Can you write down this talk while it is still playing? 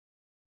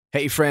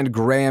Hey friend,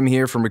 Graham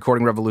here from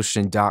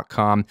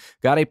recordingrevolution.com.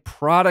 Got a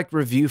product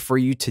review for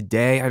you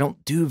today. I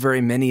don't do very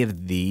many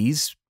of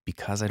these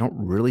because I don't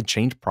really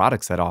change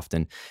products that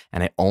often,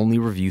 and I only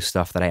review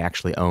stuff that I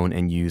actually own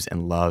and use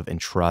and love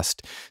and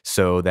trust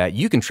so that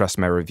you can trust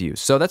my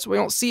reviews. So that's why we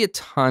don't see a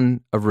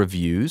ton of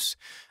reviews,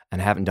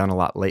 and I haven't done a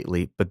lot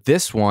lately, but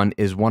this one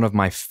is one of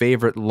my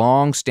favorite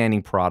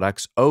long-standing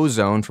products,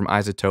 Ozone from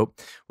Izotope.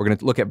 We're going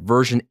to look at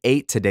version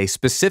 8 today,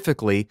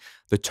 specifically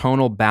the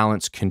Tonal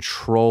Balance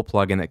Control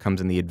plugin that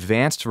comes in the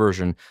advanced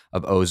version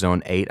of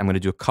Ozone 8. I'm going to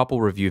do a couple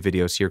review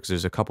videos here because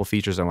there's a couple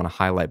features I want to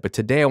highlight, but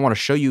today I want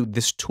to show you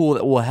this tool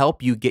that will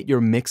help you get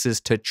your mixes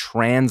to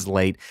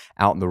translate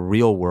out in the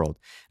real world.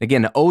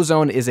 Again,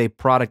 Ozone is a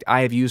product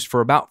I have used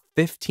for about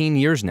 15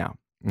 years now,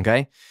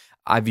 okay?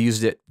 I've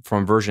used it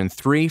from version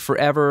 3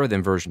 forever,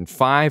 then version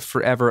 5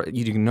 forever.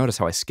 You can notice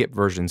how I skip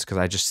versions because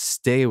I just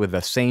stay with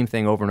the same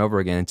thing over and over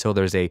again until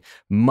there's a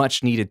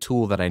much needed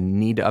tool that I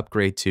need to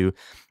upgrade to.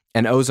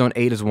 And Ozone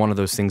 8 is one of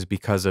those things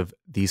because of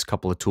these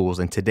couple of tools.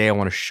 And today I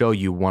want to show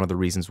you one of the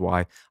reasons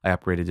why I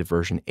upgraded to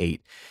version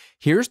 8.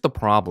 Here's the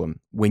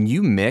problem. When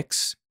you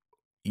mix,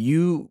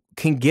 you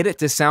can get it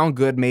to sound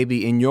good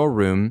maybe in your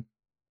room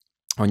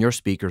on your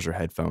speakers or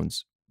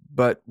headphones.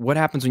 But what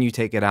happens when you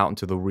take it out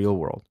into the real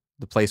world?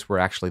 The place where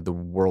actually the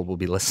world will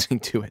be listening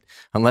to it.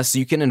 Unless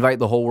you can invite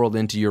the whole world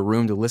into your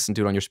room to listen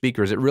to it on your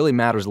speakers, it really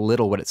matters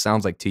little what it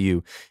sounds like to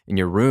you in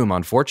your room,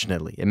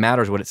 unfortunately. It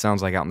matters what it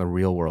sounds like out in the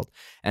real world.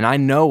 And I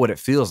know what it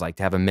feels like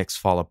to have a mix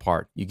fall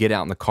apart. You get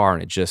out in the car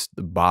and the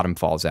bottom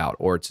falls out,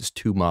 or it's just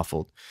too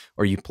muffled.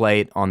 Or you play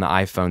it on the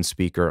iPhone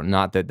speaker,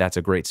 not that that's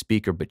a great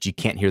speaker, but you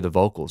can't hear the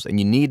vocals. And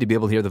you need to be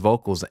able to hear the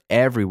vocals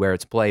everywhere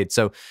it's played.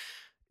 So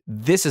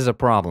this is a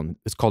problem.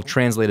 It's called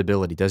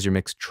translatability. Does your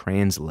mix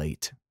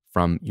translate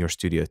from your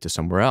studio to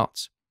somewhere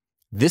else?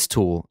 This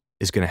tool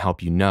is going to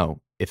help you know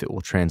if it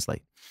will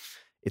translate.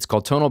 It's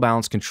called Tonal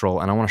Balance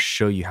Control, and I want to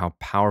show you how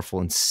powerful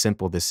and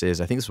simple this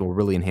is. I think this will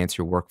really enhance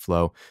your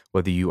workflow,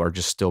 whether you are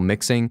just still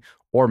mixing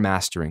or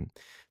mastering.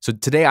 So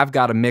today I've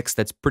got a mix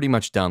that's pretty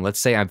much done. Let's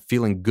say I'm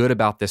feeling good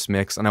about this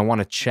mix, and I want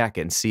to check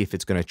it and see if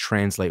it's going to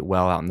translate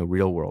well out in the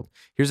real world.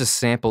 Here's a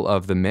sample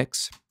of the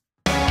mix.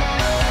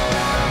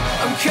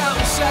 I'm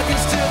counting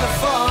seconds to the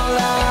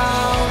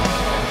fallout.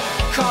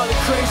 Call it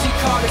crazy,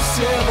 call it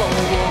civil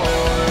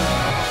war.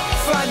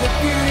 Find the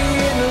beauty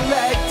in the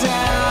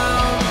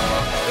letdown.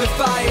 The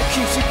fire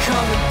keeps you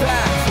coming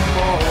back for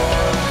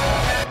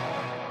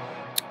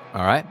more.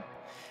 All right.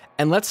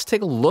 And let's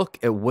take a look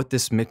at what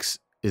this mix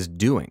is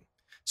doing.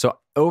 So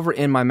over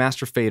in my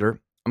master fader,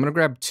 I'm going to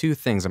grab two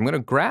things. I'm going to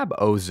grab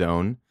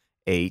Ozone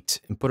 8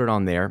 and put it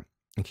on there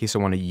in case I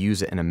want to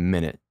use it in a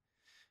minute.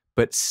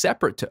 But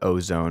separate to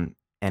Ozone,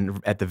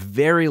 and at the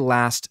very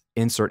last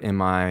insert in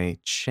my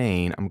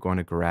chain, I'm going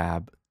to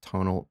grab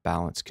Tonal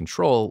Balance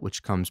Control,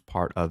 which comes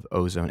part of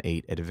Ozone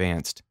 8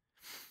 Advanced.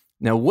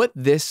 Now, what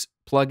this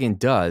plugin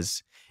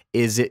does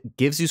is it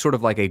gives you sort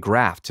of like a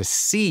graph to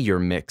see your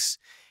mix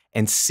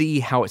and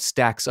see how it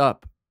stacks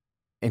up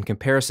in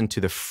comparison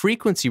to the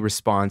frequency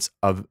response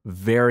of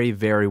very,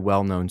 very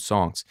well-known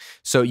songs.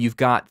 So you've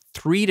got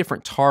 3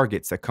 different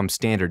targets that come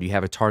standard. You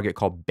have a target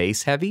called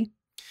bass heavy,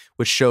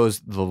 which shows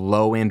the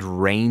low-end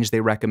range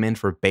they recommend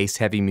for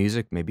bass-heavy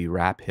music, maybe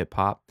rap,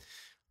 hip-hop,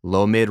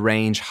 low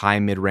mid-range, high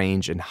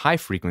mid-range, and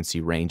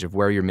high-frequency range of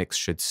where your mix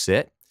should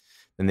sit.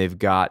 Then they've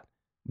got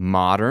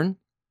modern,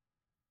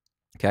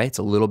 okay, it's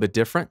a little bit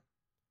different,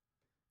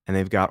 and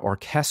they've got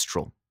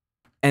orchestral.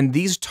 And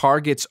these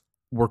targets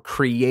were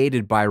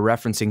created by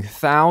referencing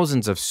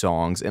thousands of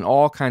songs in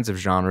all kinds of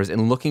genres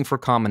and looking for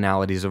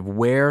commonalities of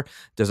where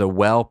does a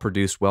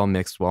well-produced,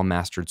 well-mixed,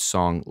 well-mastered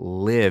song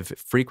live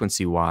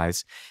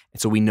frequency-wise. And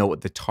so we know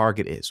what the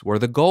target is, where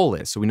the goal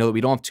is. So we know that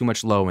we don't have too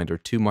much low-end or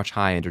too much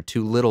high-end or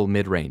too little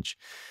mid-range.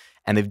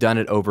 And they've done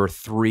it over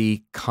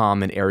 3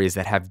 common areas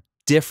that have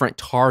different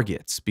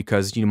targets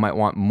because you might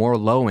want more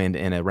low-end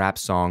in a rap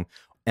song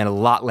and a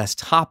lot less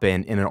top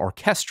end in an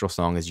orchestral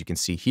song, as you can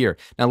see here.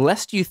 Now,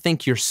 lest you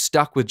think you're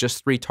stuck with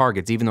just 3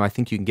 targets, even though I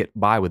think you can get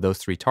by with those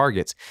 3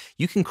 targets,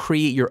 you can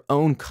create your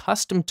own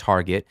custom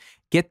target,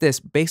 get this,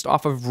 based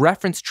off of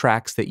reference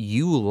tracks that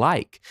you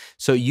like.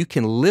 So you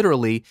can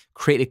literally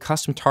create a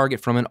custom target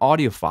from an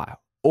audio file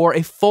or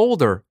a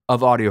folder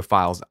of audio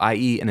files,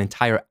 i.e. an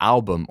entire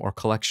album or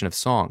collection of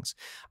songs.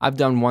 I've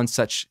done one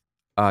such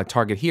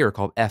target here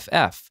called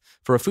FF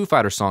for a Foo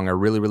Fighters song I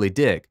really, really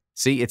dig.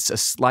 See, it's a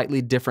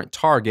slightly different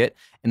target,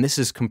 and this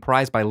is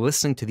comprised by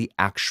listening to the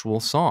actual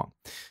song.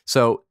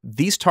 So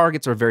these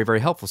targets are very,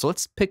 very helpful. So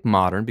let's pick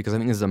modern because I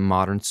think this is a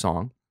modern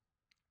song.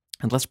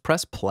 And let's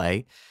press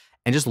play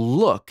and just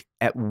look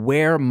at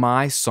where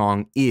my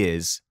song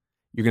is.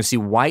 You're going to see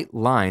white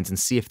lines and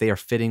see if they are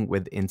fitting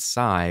with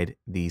inside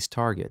these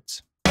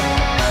targets.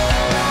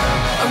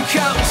 I'm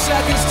counting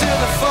seconds to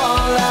the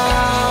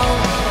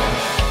fallout.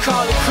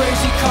 Call it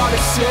crazy, call it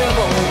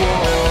civil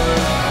war.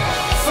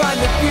 Find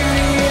the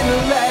beauty in the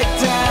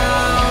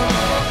letdown.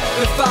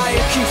 The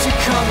fire keeps you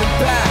coming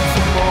back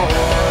for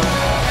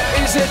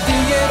more. Is it the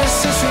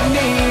innocence we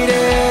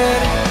needed?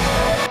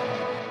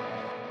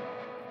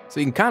 So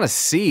you can kind of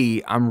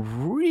see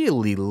I'm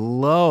really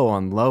low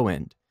on low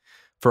end.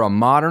 For a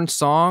modern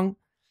song,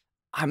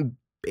 I'm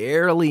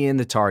barely in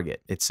the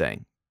target, it's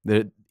saying.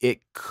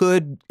 It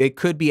could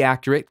be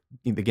accurate.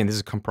 Again, this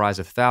is comprised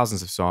of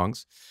thousands of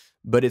songs,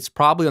 but it's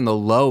probably on the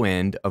low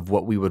end of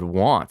what we would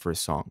want for a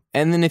song.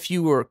 And then if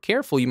you were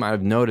careful, you might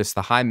have noticed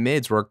the high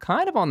mids were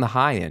kind of on the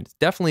high end.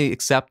 Definitely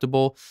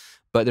acceptable,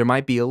 but there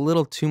might be a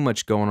little too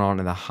much going on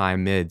in the high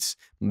mids.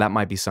 That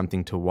might be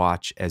something to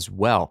watch as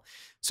well.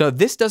 So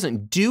this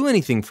doesn't do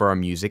anything for our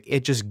music.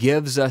 It just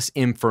gives us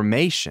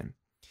information.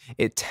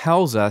 It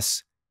tells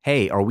us,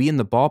 hey, are we in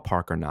the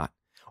ballpark or not?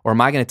 Or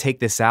am I going to take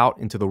this out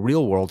into the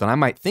real world? And I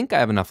might think I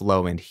have enough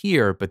low end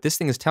here, but this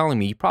thing is telling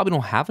me you probably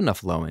don't have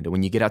enough low end. And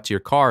when you get out to your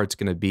car, it's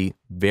going to be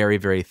very,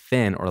 very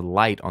thin or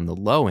light on the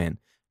low end.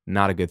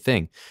 Not a good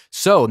thing.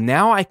 So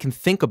now I can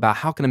think about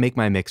how can I make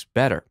my mix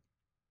better?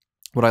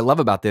 What I love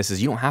about this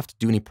is you don't have to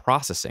do any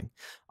processing.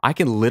 I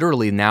can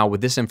literally now, with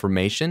this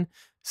information,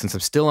 since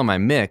I'm still in my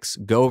mix,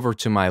 go over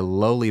to my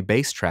lowly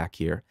bass track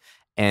here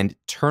and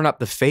turn up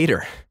the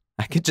fader.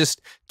 I could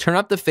just turn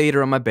up the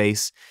fader on my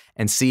bass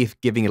and see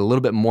if giving it a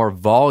little bit more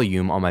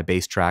volume on my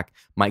bass track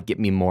might get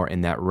me more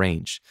in that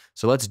range.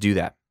 So let's do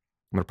that.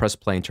 I'm gonna press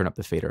play and turn up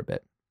the fader a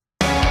bit.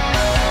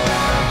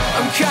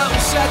 I'm counting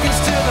seconds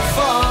to the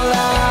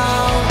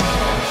fallout.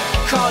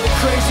 Call it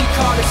crazy,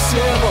 call it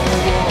civil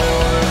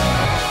war.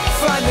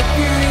 Find the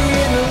beauty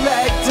in the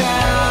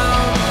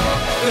letdown.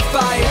 The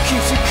fire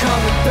keeps you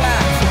coming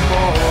back for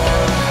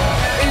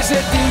more. Is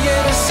it the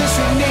innocence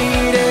we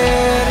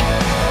needed?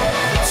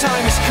 The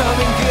time is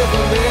coming, give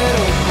a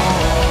little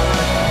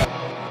more.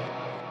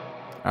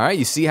 All right,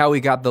 you see how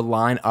we got the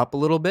line up a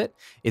little bit?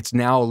 It's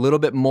now a little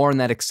bit more in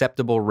that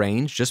acceptable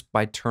range just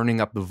by turning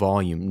up the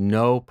volume.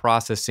 No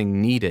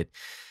processing needed.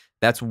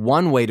 That's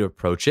one way to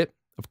approach it.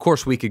 Of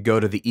course, we could go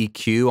to the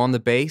EQ on the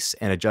bass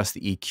and adjust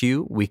the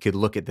EQ. We could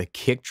look at the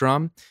kick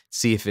drum,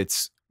 see if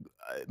it's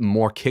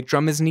more kick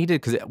drum is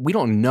needed, because we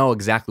don't know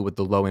exactly what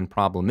the low end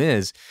problem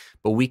is,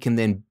 but we can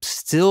then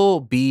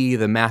still be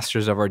the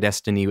masters of our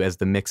destiny as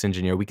the mix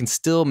engineer. We can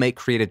still make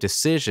creative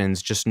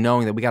decisions just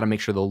knowing that we got to make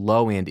sure the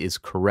low end is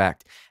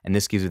correct, and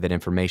this gives you that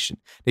information.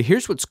 Now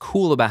here's what's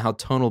cool about how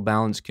tonal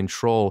balance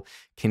control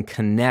can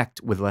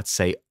connect with, let's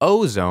say,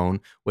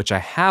 Ozone, which I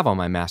have on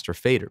my master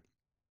fader.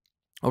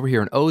 Over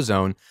here in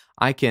Ozone,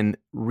 I can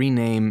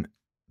rename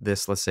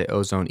this, let's say,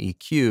 Ozone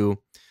EQ,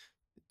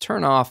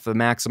 turn off the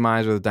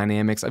maximizer, the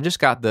dynamics. I've just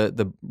got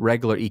the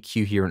regular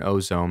EQ here in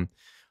Ozone.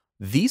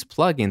 These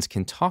plugins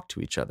can talk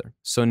to each other.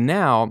 So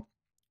now,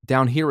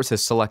 down here where it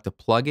says select a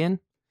plugin,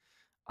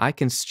 I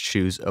can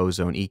choose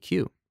Ozone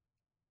EQ.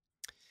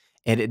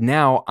 And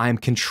now I'm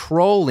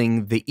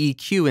controlling the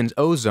EQ in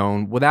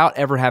Ozone without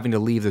ever having to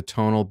leave the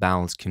Tonal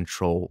Balance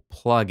Control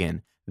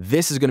plugin.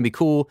 This is going to be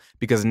cool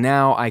because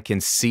now I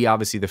can see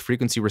obviously the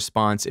frequency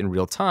response in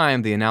real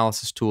time, the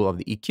analysis tool of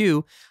the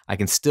EQ. I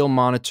can still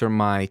monitor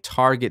my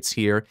targets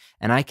here,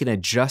 and I can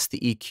adjust the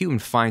EQ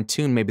and fine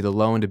tune maybe the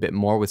low end a bit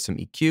more with some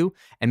EQ.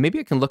 And maybe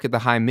I can look at the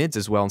high mids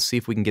as well and see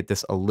if we can get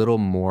this a little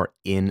more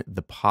in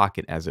the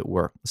pocket, as it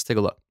were. Let's take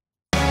a look.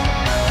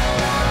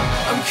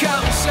 I'm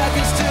counting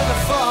seconds to the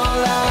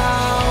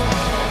fallout.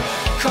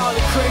 Call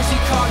it crazy,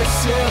 call it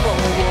civil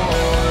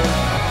war.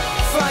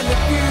 Find the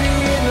beauty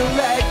in the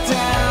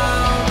letdown.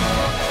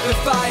 The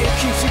fire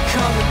keeps you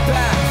coming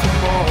back for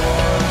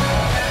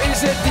more.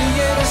 Is it the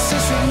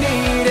innocence we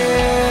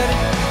needed?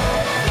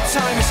 The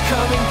time is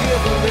coming,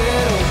 give a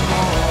little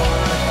more.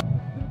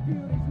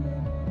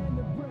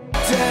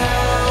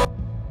 Down.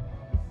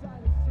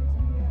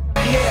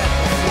 Yeah.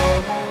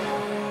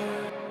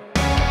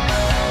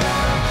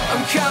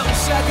 I'm counting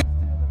seconds.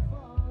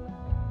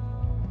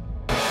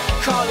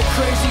 Call it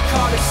crazy,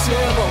 call it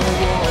civil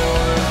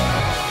war.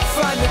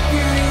 Find the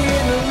beauty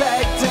in the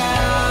letdown.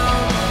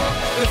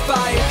 The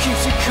fire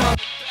keeps you coming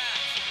back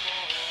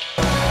for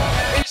more.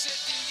 Is it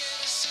the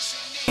innocence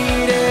we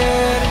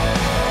needed?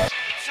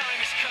 Time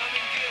is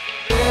coming, give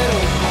a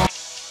little more.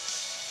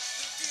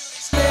 The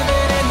beauty's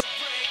living in the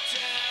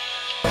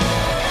breakdown.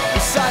 The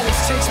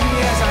silence takes me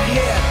as I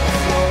hit the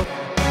floor.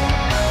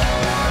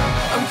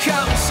 I'm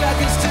counting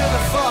seconds to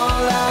the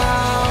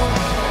fallout.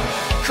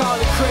 Call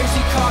it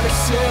crazy, call it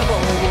civil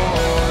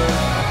war.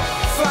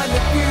 Find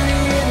the beauty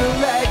in the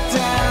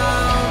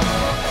letdown.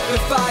 The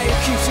fire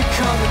keeps you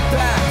coming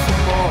back for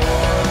more.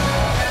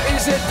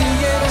 Is it the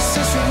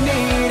innocence we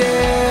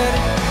needed?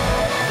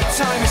 The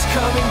time is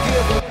coming,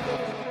 give a.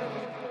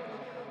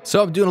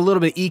 So I'm doing a little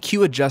bit of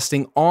EQ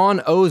adjusting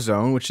on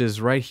Ozone, which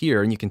is right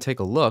here, and you can take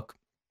a look.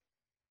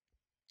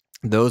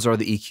 Those are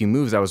the EQ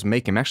moves I was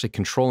making. I'm actually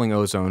controlling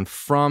Ozone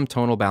from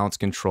Tonal Balance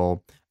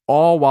Control,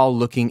 all while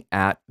looking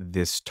at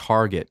this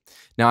target.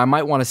 Now, I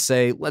might want to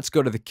say, let's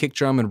go to the kick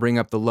drum and bring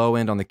up the low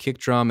end on the kick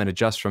drum and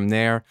adjust from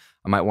there.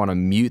 I might want to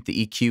mute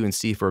the EQ and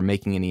see if we're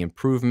making any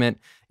improvement.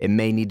 It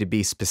may need to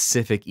be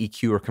specific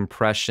EQ or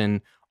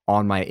compression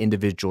on my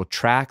individual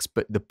tracks,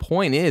 but the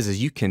point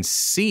is you can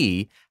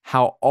see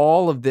how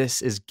all of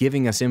this is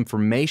giving us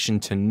information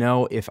to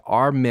know if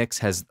our mix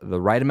has the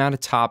right amount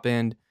of top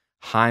end,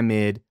 high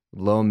mid,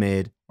 low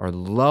mid, or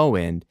low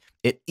end,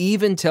 It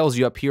even tells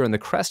you up here in the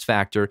crest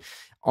factor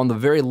on the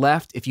very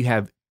left if you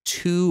have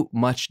too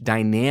much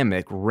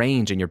dynamic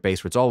range in your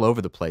bass where it's all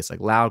over the place, like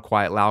loud,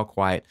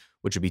 quiet,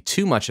 which would be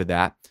too much of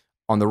that.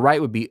 On the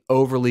right would be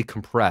overly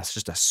compressed,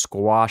 just a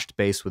squashed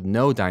bass with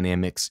no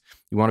dynamics.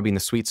 You want to be in the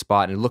sweet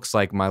spot, and it looks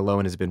like my low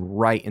end has been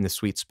right in the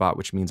sweet spot,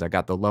 which means I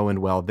got the low end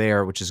well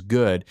there, which is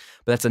good.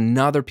 But that's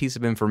another piece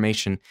of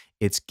information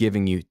it's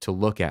giving you to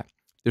look at.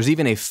 There's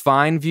even a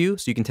fine view,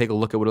 so you can take a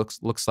look at what it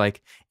looks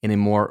like in a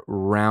more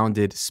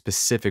rounded,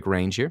 specific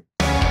range here.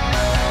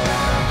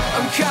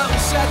 I'm counting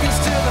seconds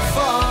to the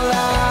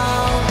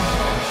fallout.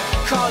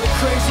 Call it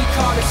crazy,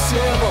 call it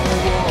civil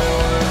war.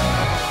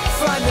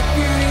 Find the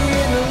beauty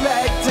in the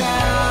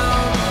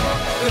letdown.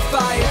 The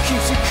fire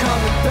keeps you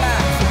coming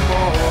back for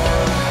more.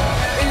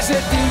 Is it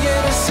the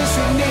innocence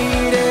we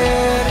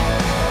needed?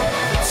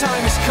 The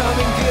time is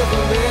coming, give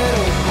a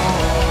little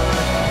more.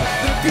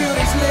 The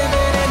beauty's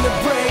living in the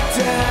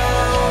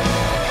breakdown.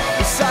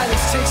 The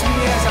silence takes me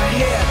as I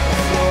hit the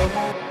floor.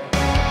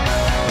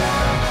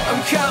 I'm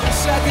counting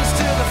seconds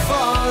to the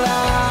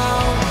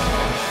fallout.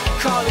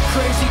 Call it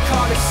crazy,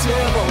 call it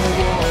civil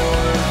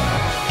war.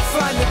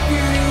 Find the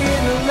beauty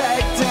in the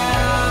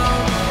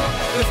letdown.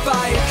 The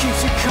fire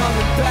keeps you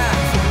coming back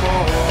for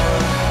more.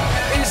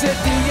 Is it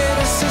the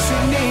innocence we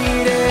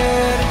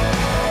needed?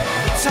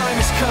 The time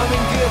is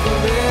coming, give a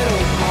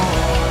little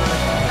more.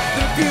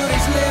 The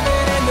beauty's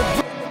living in the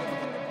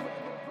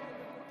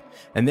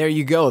And there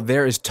you go.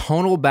 There is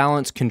tonal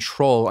balance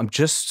control. I'm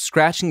just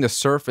scratching the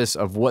surface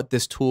of what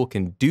this tool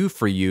can do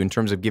for you in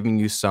terms of giving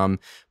you some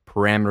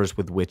parameters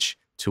with which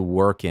to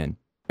work in.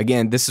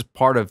 Again, this is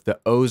part of the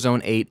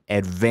Ozone 8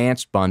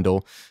 Advanced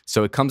bundle,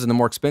 so it comes in the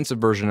more expensive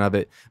version of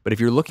it. But if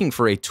you're looking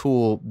for a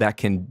tool that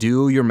can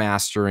do your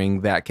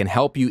mastering, that can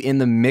help you in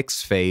the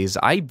mix phase,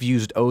 I've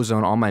used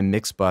Ozone on my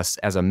mix bus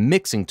as a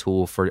mixing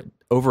tool for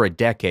over a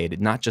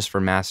decade, not just for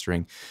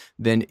mastering,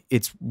 then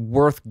it's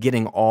worth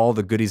getting all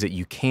the goodies that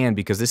you can,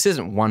 because this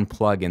isn't one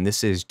plugin.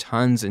 This is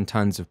tons and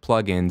tons of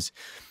plugins.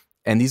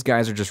 And these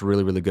guys are just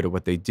really, really good at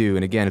what they do.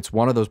 And again, it's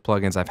one of those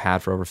plugins I've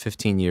had for over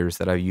 15 years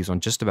that I've used on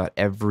just about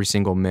every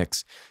single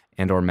mix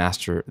and or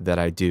master that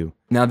I do.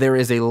 Now, there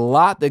is a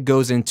lot that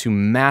goes into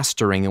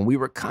mastering, and we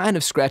were kind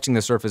of scratching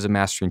the surface of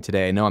mastering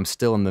today. I know I'm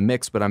still in the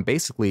mix, but I'm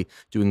basically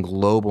doing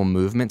global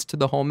movements to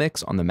the whole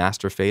mix on the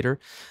master fader.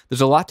 There's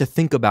a lot to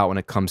think about when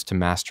it comes to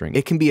mastering.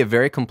 It can be a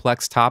very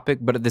complex topic,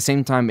 but at the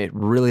same time, it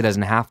really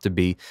doesn't have to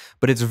be.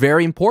 But it's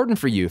very important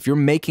for you. If you're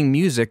making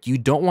music, you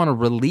don't want to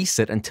release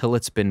it until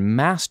it's been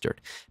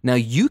mastered. Now,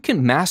 you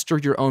can master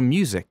your own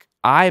music.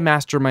 I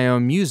master my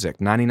own music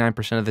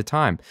 99% of the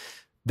time.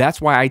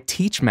 That's why I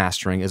teach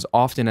mastering as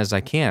often as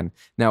I can.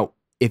 Now,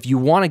 if you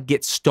want to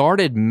get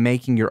started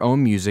making your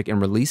own music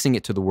and releasing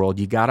it to the world,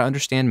 you got to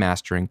understand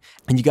mastering,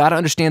 and you got to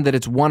understand that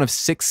it's one of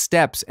 6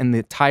 steps in the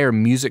entire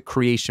music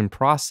creation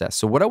process.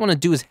 So what I want to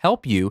do is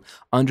help you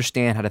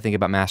understand how to think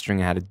about mastering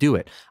and how to do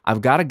it. I've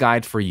got a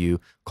guide for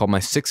you called my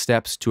 6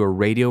 Steps to a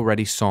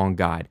Radio-Ready Song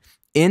Guide.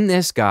 In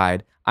this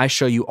guide, I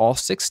show you all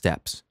 6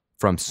 steps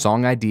from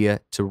song idea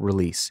to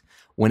release.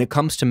 When it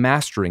comes to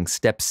mastering,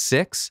 step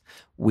 6,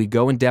 we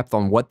go in depth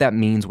on what that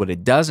means, what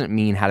it doesn't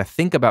mean, how to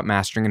think about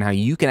mastering, and how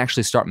you can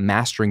actually start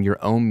mastering your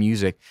own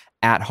music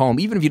at home.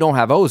 Even if you don't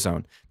have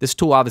Ozone, this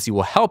tool obviously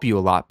will help you a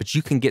lot, but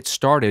you can get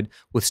started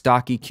with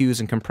stock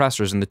EQs and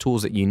compressors and the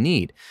tools that you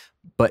need.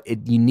 But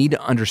you need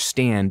to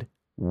understand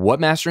what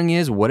mastering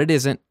is, what it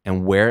isn't,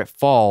 and where it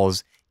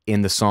falls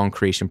in the song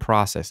creation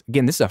process.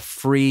 Again, this is a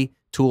free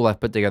tool I've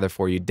put together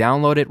for you.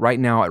 Download it right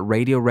now at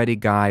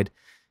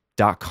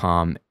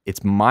RadioReadyGuide.com.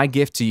 It's my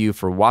gift to you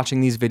for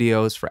watching these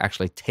videos, for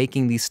actually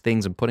taking these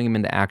things and putting them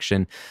into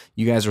action.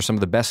 You guys are some of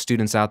the best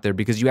students out there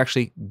because you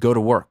actually go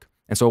to work.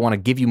 And so I want to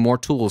give you more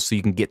tools so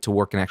you can get to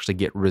work and actually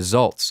get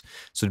results.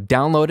 So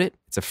download it.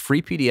 It's a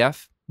free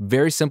PDF,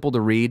 very simple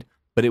to read,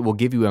 but it will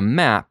give you a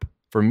map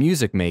for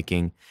music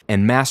making,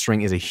 and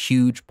mastering is a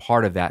huge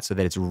part of that so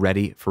that it's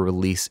ready for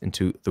release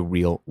into the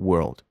real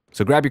world.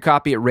 So grab your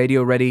copy at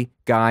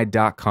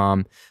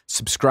RadioReadyGuide.com.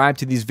 Subscribe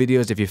to these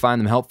videos if you find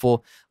them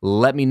helpful.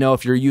 Let me know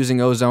if you're using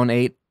Ozone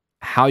 8,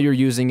 how you're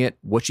using it,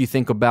 what you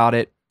think about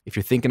it. If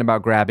you're thinking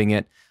about grabbing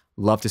it,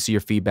 love to see your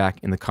feedback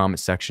in the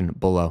comment section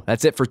below.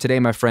 That's it for today,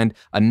 my friend.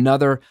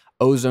 Another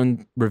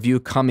Ozone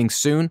review coming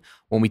soon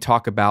when we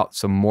talk about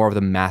some more of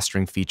the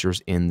mastering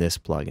features in this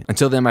plugin.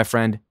 Until then, my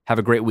friend, have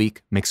a great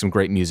week. Make some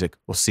great music.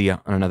 We'll see you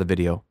on another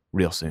video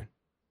real soon.